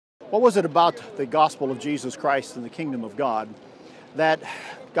What was it about the gospel of Jesus Christ and the kingdom of God that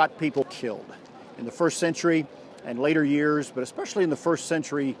got people killed in the first century and later years, but especially in the first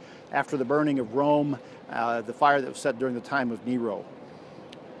century after the burning of Rome, the fire that was set during the time of Nero?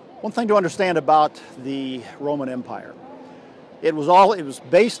 One thing to understand about the Roman Empire, it was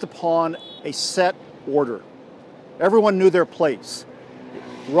based upon a set order. Everyone knew their place.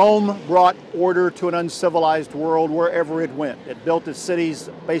 Rome brought order to an uncivilized world wherever it went. It built its cities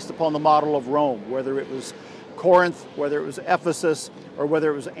based upon the model of Rome, whether it was Corinth, whether it was Ephesus, or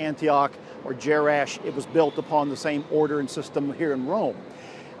whether it was Antioch or Jerash. It was built upon the same order and system here in Rome.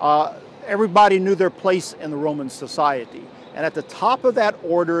 Everybody knew their place in the Roman society. And at the top of that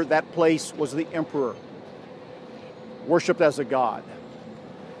order, that place was the emperor, worshipped as a god.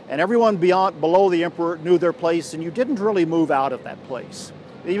 And everyone below the emperor knew their place, and you didn't really move out of that place.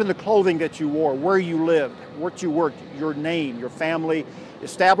 Even the clothing that you wore, where you lived, what you worked, your name, your family,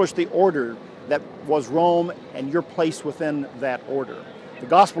 established the order that was Rome and your place within that order. The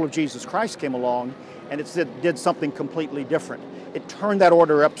gospel of Jesus Christ came along, and it did something completely different. It turned that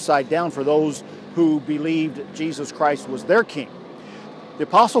order upside down for those who believed Jesus Christ was their king. The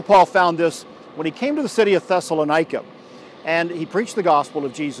Apostle Paul found this when he came to the city of Thessalonica, and he preached the gospel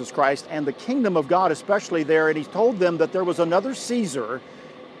of Jesus Christ and the kingdom of God especially there, and he told them that there was another Caesar,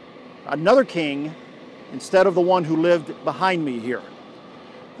 another king, instead of the one who lived behind me here.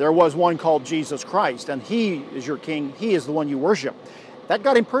 There was one called Jesus Christ, and he is your king. He is the one you worship. That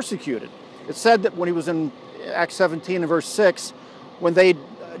got him persecuted. It said that when he was in Acts 17 and verse 6, when they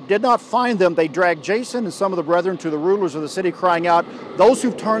did not find them, they dragged Jason and some of the brethren to the rulers of the city, crying out, "Those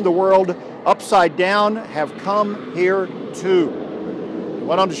who've turned the world upside down have come here too." It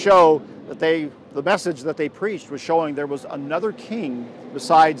went on to show that the message that they preached was showing there was another king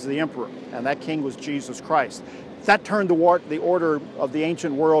besides the emperor, and that king was Jesus Christ. That turned the order of the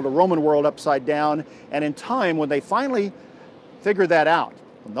ancient world, the Roman world, upside down, and in time, when they finally figured that out,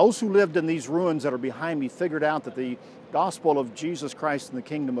 when those who lived in these ruins that are behind me figured out that the gospel of Jesus Christ and the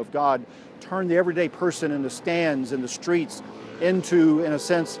kingdom of God turned the everyday person in the stands, in the streets, into, in a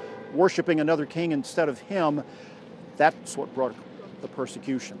sense, worshiping another king instead of him, that's what brought the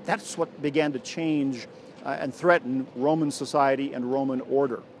persecution. That's what began to change and threaten Roman society and Roman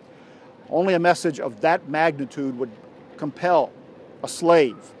order. Only a message of that magnitude would compel a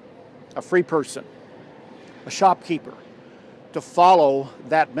slave, a free person, a shopkeeper to follow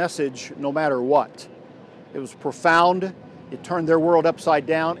that message no matter what. It was profound. It turned their world upside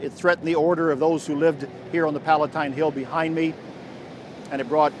down. It threatened the order of those who lived here on the Palatine Hill behind me. And it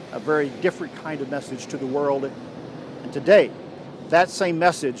brought a very different kind of message to the world. And today, that same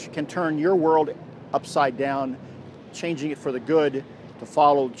message can turn your world upside down, changing it for the good, to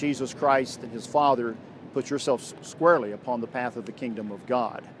follow Jesus Christ and his Father, put yourself squarely upon the path of the kingdom of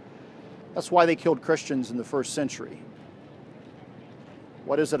God. That's why they killed Christians in the first century.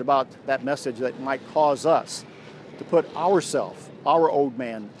 What is it about that message that might cause us to put ourselves, our old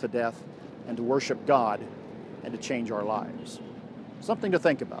man, to death and to worship God and to change our lives? Something to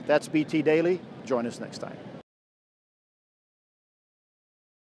think about. That's BT Daily. Join us next time.